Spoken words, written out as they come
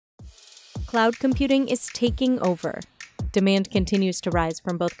Cloud computing is taking over. Demand continues to rise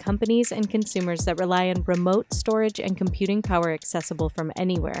from both companies and consumers that rely on remote storage and computing power accessible from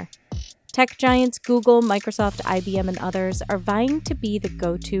anywhere. Tech giants Google, Microsoft, IBM, and others are vying to be the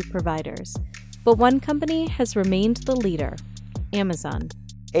go-to providers. But one company has remained the leader: Amazon.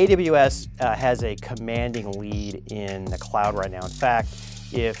 AWS has a commanding lead in the cloud right now. In fact,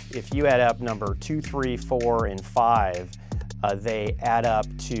 if you add up number 2, 3, 4, and 5, they add up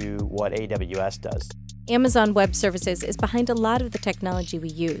to what AWS does. Amazon Web Services is behind a lot of the technology we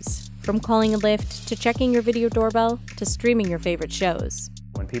use, from calling a Lyft to checking your video doorbell to streaming your favorite shows.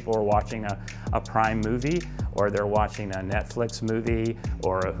 When people are watching a Prime movie, or they're watching a Netflix movie,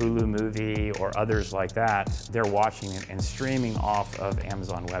 or a Hulu movie, or others like that, they're watching it and streaming off of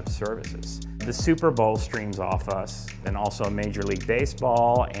Amazon Web Services. The Super Bowl streams off us, and also Major League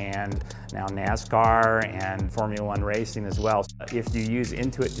Baseball, and now NASCAR, and Formula One racing as well. If you use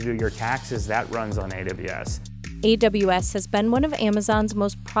Intuit to do your taxes, that runs on AWS. AWS has been one of Amazon's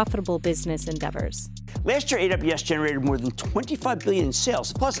most profitable business endeavors. Last year, AWS generated more than $25 billion in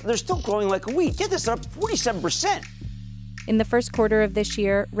sales. Plus, they're still growing like a weed. Get this, up 47%. In the first quarter of this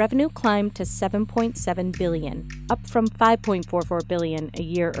year, revenue climbed to $7.7 billion, up from $5.44 billion a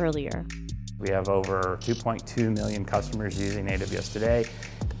year earlier. We have over 2.2 million customers using AWS today.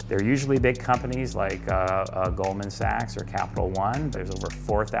 They're usually big companies like Goldman Sachs or Capital One. There's over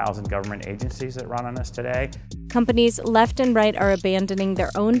 4,000 government agencies that run on us today. Companies left and right are abandoning their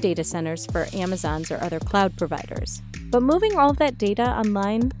own data centers for Amazon's or other cloud providers. But moving all of that data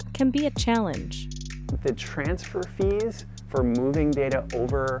online can be a challenge. The transfer fees for moving data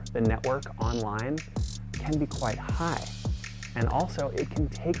over the network online can be quite high. And also, it can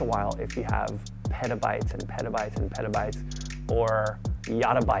take a while if you have petabytes and petabytes and petabytes, or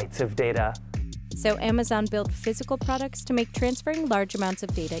yottabytes of data. So Amazon built physical products to make transferring large amounts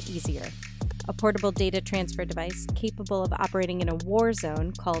of data easier. A portable data transfer device capable of operating in a war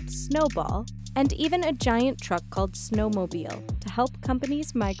zone called Snowball, and even a giant truck called Snowmobile to help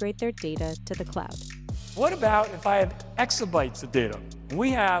companies migrate their data to the cloud. What about if I have exabytes of data?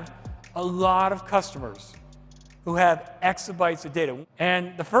 We have a lot of customers who have exabytes of data.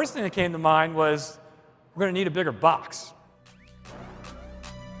 And the first thing that came to mind was, we're going to need a bigger box.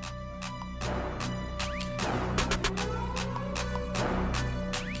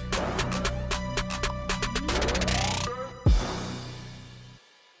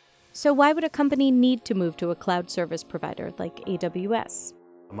 So why would a company need to move to a cloud service provider like AWS?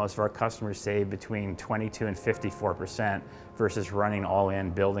 Most of our customers save between 22 and 54% versus running all in,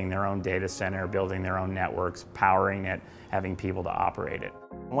 building their own data center, building their own networks, powering it, having people to operate it.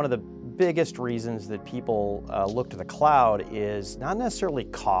 One of the biggest reasons that people look to the cloud is not necessarily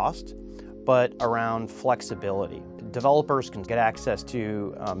cost, but around flexibility. Developers can get access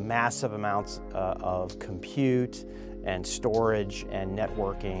to massive amounts of compute and storage and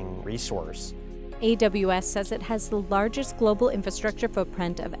networking resource. AWS says it has the largest global infrastructure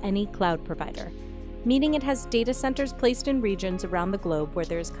footprint of any cloud provider, meaning it has data centers placed in regions around the globe where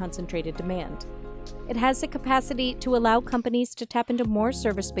there is concentrated demand. It has the capacity to allow companies to tap into more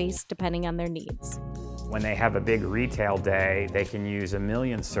server space depending on their needs. When they have a big retail day, they can use 1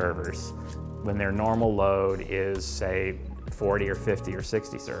 million servers when their normal load is, say, 40 or 50 or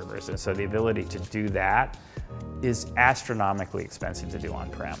 60 servers. And so the ability to do that is astronomically expensive to do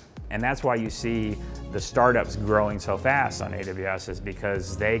on-prem. And that's why you see the startups growing so fast on AWS, is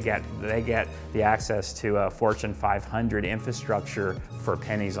because they get the access to a Fortune 500 infrastructure for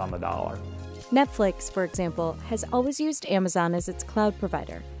pennies on the dollar. Netflix, for example, has always used Amazon as its cloud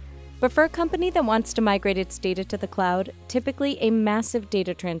provider. But for a company that wants to migrate its data to the cloud, typically a massive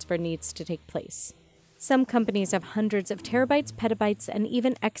data transfer needs to take place. Some companies have hundreds of terabytes, petabytes, and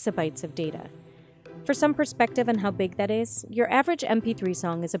even exabytes of data. For some perspective on how big that is, your average MP3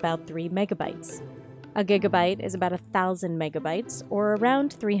 song is about 3 megabytes. A gigabyte is about 1,000 megabytes, or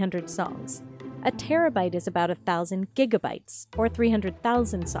around 300 songs. A terabyte is about 1,000 gigabytes, or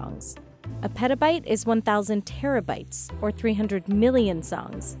 300,000 songs. A petabyte is 1,000 terabytes, or 300 million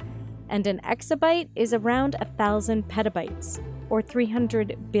songs. And an exabyte is around 1,000 petabytes, or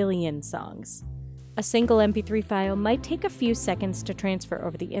 300 billion songs. A single MP3 file might take a few seconds to transfer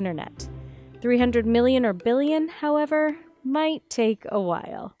over the internet. 300 million or billion, however, might take a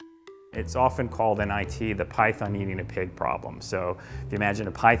while. It's often called in IT the python eating a pig problem. So if you imagine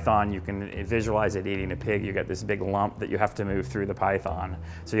a python, you can visualize it eating a pig. You've got this big lump that you have to move through the python.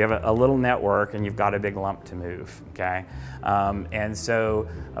 So you have a little network and you've got a big lump to move, okay? And so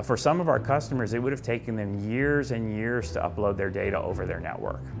for some of our customers, it would have taken them years and years to upload their data over their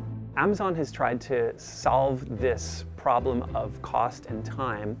network. Amazon has tried to solve this problem of cost and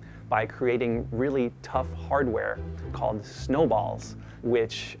time by creating really tough hardware called snowballs,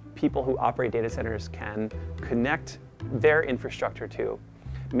 which people who operate data centers can connect their infrastructure to,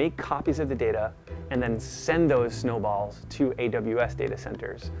 make copies of the data, and then send those snowballs to AWS data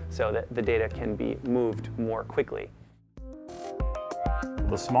centers so that the data can be moved more quickly.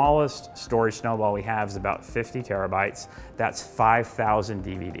 The smallest storage snowball we have is about 50 terabytes. That's 5,000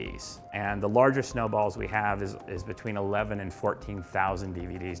 DVDs. And the largest snowballs we have is between 11 and 14,000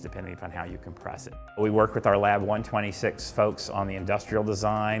 DVDs, depending upon how you compress it. We work with our Lab 126 folks on the industrial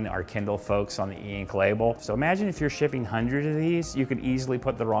design, our Kindle folks on the e-ink label. So imagine if you're shipping hundreds of these, you could easily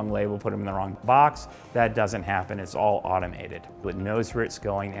put the wrong label, put them in the wrong box. That doesn't happen, it's all automated. It knows where it's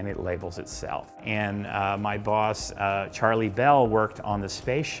going and it labels itself. And my boss, Charlie Bell, worked on the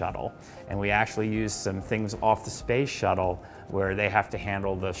space shuttle, and we actually used some things off the space shuttle where they have to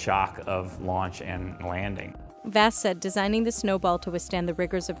handle the shock of launch and landing. Vass said designing the snowball to withstand the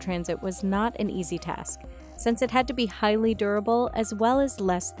rigors of transit was not an easy task, since it had to be highly durable as well as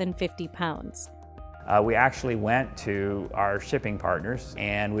less than 50 pounds. We actually went to our shipping partners,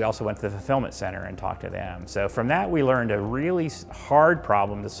 and we also went to the fulfillment center and talked to them. So from that we learned a really hard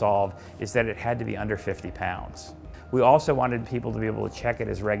problem to solve is that it had to be under 50 pounds. We also wanted people to be able to check it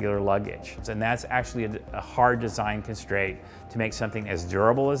as regular luggage. And that's actually a hard design constraint to make something as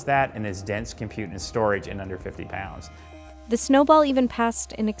durable as that and as dense compute and storage in under 50 pounds. The snowball even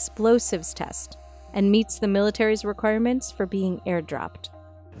passed an explosives test and meets the military's requirements for being airdropped.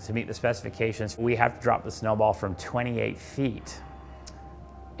 To meet the specifications, we have to drop the snowball from 28 feet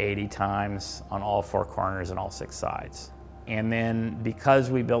 80 times on all 4 corners and all 6 sides. And then because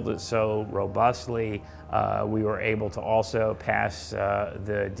we built it so robustly, we were able to also pass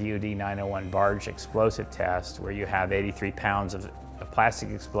the DoD 901 barge explosive test, where you have 83 pounds of plastic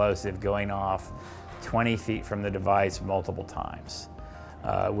explosive going off 20 feet from the device multiple times,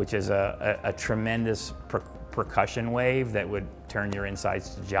 which is a tremendous percussion wave that would turn your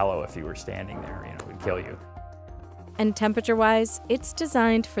insides to jello if you were standing there. It would kill you. And temperature-wise, it's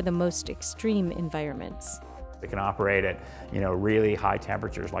designed for the most extreme environments. It can operate at really high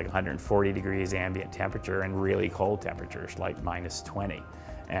temperatures like 140 degrees ambient temperature and really cold temperatures like -20.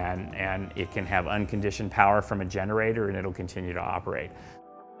 And it can have unconditioned power from a generator and it'll continue to operate.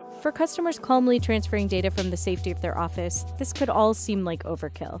 For customers calmly transferring data from the safety of their office, this could all seem like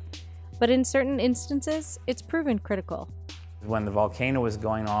overkill. But in certain instances, it's proven critical. When the volcano was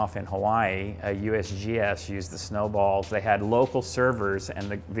going off in Hawaii, USGS used the snowballs. They had local servers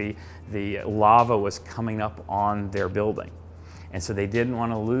and the lava was coming up on their building. And so they didn't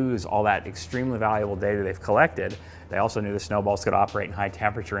want to lose all that extremely valuable data they've collected. They also knew the snowballs could operate in high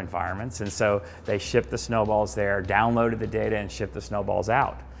temperature environments. And so they shipped the snowballs there, downloaded the data, and shipped the snowballs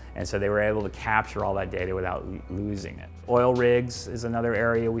out. And so they were able to capture all that data without losing it. Oil rigs is another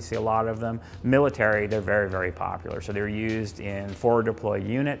area, we see a lot of them. Military, they're very, very popular. So they're used in forward deploy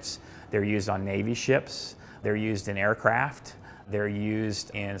units, they're used on Navy ships, they're used in aircraft, they're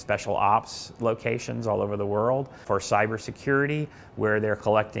used in special ops locations all over the world for cybersecurity, where they're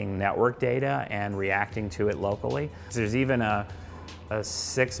collecting network data and reacting to it locally. There's even a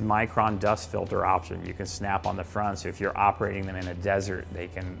 6-micron dust filter option you can snap on the front, so if you're operating them in a desert, they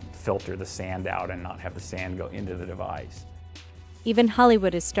can filter the sand out and not have the sand go into the device. Even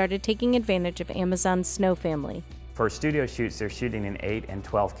Hollywood has started taking advantage of Amazon's Snow family. For studio shoots, they're shooting in 8 and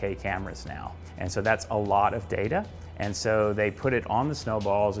 12K cameras now, and so that's a lot of data. And so they put it on the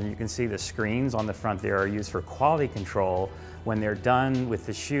snowballs, and you can see the screens on the front there are used for quality control. When they're done with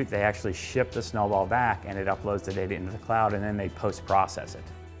the shoot, they actually ship the snowball back and it uploads the data into the cloud, and then they post-process it.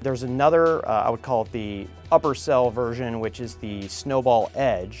 There's another, I would call it the upper cell version, which is the Snowball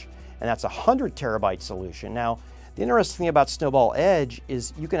Edge, and that's a 100 terabyte solution. Now, the interesting thing about Snowball Edge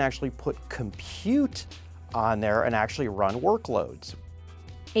is you can actually put compute on there and actually run workloads.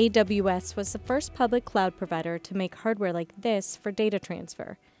 AWS was the first public cloud provider to make hardware like this for data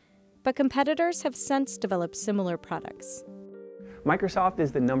transfer, but competitors have since developed similar products. Microsoft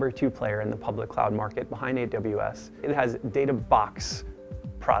is the #2 player in the public cloud market behind AWS. It has data box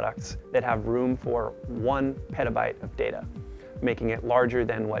products that have room for 1 petabyte of data, making it larger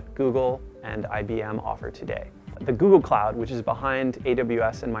than what Google and IBM offer today. The Google Cloud, which is behind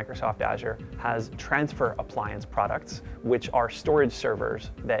AWS and Microsoft Azure, has transfer appliance products, which are storage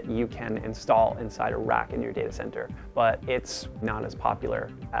servers that you can install inside a rack in your data center. But it's not as popular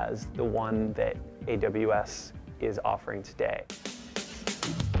as the one that AWS is offering today.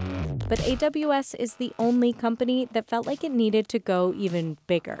 But AWS is the only company that felt like it needed to go even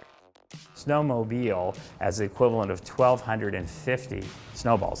bigger. Snowmobile has the equivalent of 1,250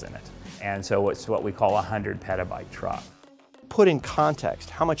 snowballs in it. And so it's what we call a 100 petabyte truck. Put in context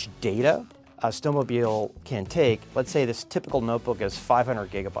how much data a snowmobile can take. Let's say this typical notebook is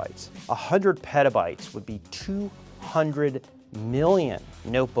 500 gigabytes. 100 petabytes would be 200 million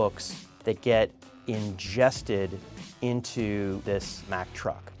notebooks that get ingested into this Mack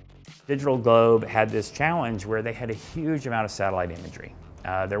truck. Digital Globe had this challenge where they had a huge amount of satellite imagery.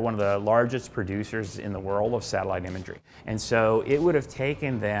 They're one of the largest producers in the world of satellite imagery. And so it would have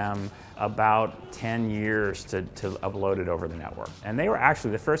taken them about 10 years to upload it over the network. And they were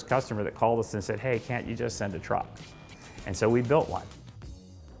actually the first customer that called us and said, hey, can't you just send a truck? And so we built one.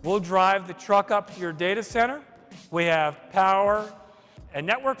 We'll drive the truck up to your data center. We have power and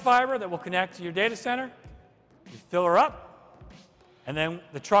network fiber that will connect to your data center. You fill her up, and then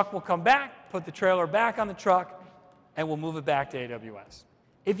the truck will come back, put the trailer back on the truck, and we'll move it back to AWS.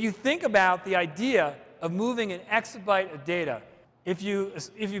 If you think about the idea of moving an exabyte of data, if you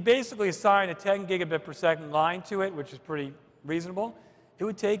basically assign a 10 gigabit per second line to it, which is pretty reasonable, it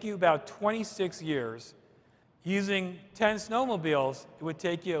would take you about 26 years. Using 10 snowmobiles, it would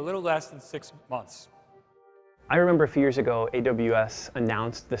take you a little less than 6 months. I remember a few years ago, AWS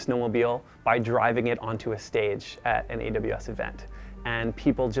announced the snowmobile by driving it onto a stage at an AWS event. And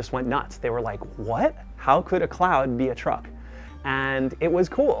people just went nuts. They were like, what? How could a cloud be a truck? And it was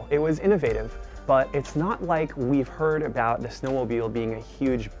cool, it was innovative, but it's not like we've heard about the snowmobile being a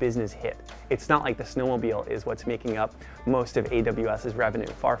huge business hit. It's not like the snowmobile is what's making up most of AWS's revenue,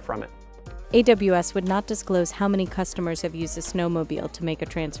 far from it. AWS would not disclose how many customers have used a snowmobile to make a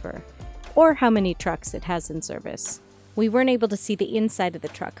transfer, or how many trucks it has in service. We weren't able to see the inside of the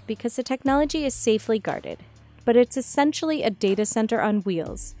truck because the technology is safely guarded, but it's essentially a data center on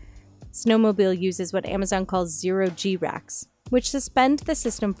wheels. Snowmobile uses what Amazon calls zero-G racks, which suspend the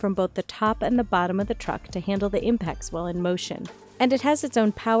system from both the top and the bottom of the truck to handle the impacts while in motion. And it has its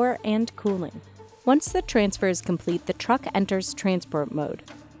own power and cooling. Once the transfer is complete, the truck enters transport mode.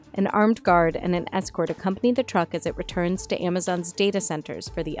 An armed guard and an escort accompany the truck as it returns to Amazon's data centers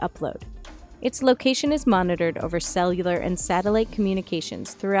for the upload. Its location is monitored over cellular and satellite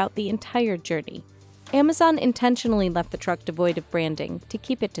communications throughout the entire journey. Amazon intentionally left the truck devoid of branding to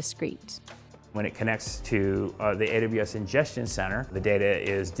keep it discreet. When it connects to the AWS ingestion center, the data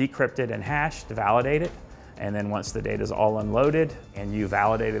is decrypted and hashed to validate it. And then once the data is all unloaded and you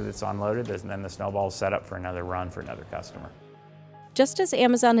validated it's unloaded, then the snowball is set up for another run for another customer. Just as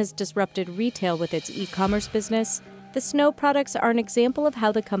Amazon has disrupted retail with its e-commerce business, the Snow products are an example of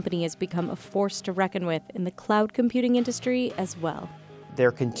how the company has become a force to reckon with in the cloud computing industry as well.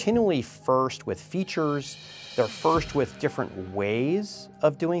 They're continually first with features. They're first with different ways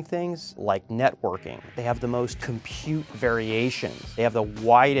of doing things, like networking. They have the most compute variations. They have the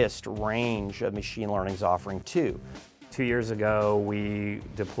widest range of machine learning's offering too. 2 years ago, we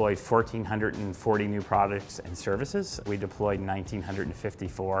deployed 1,440 new products and services. We deployed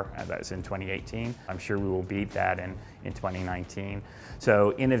 1,954, that was in 2018. I'm sure we will beat that in 2019.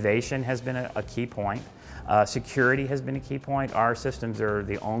 So innovation has been a key point. Security has been a key point. Our systems are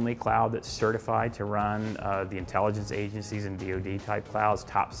the only cloud that's certified to run the intelligence agencies and DoD type clouds,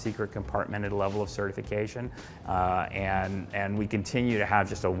 top secret compartmented level of certification. And we continue to have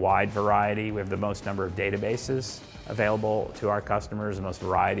just a wide variety. We have the most number of databases available to our customers, the most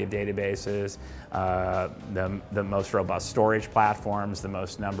variety of databases, the most robust storage platforms, the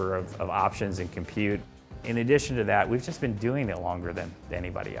most number of options in compute. In addition to that, we've just been doing it longer than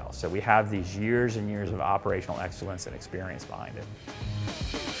anybody else. So we have these years and years of operational excellence and experience behind it.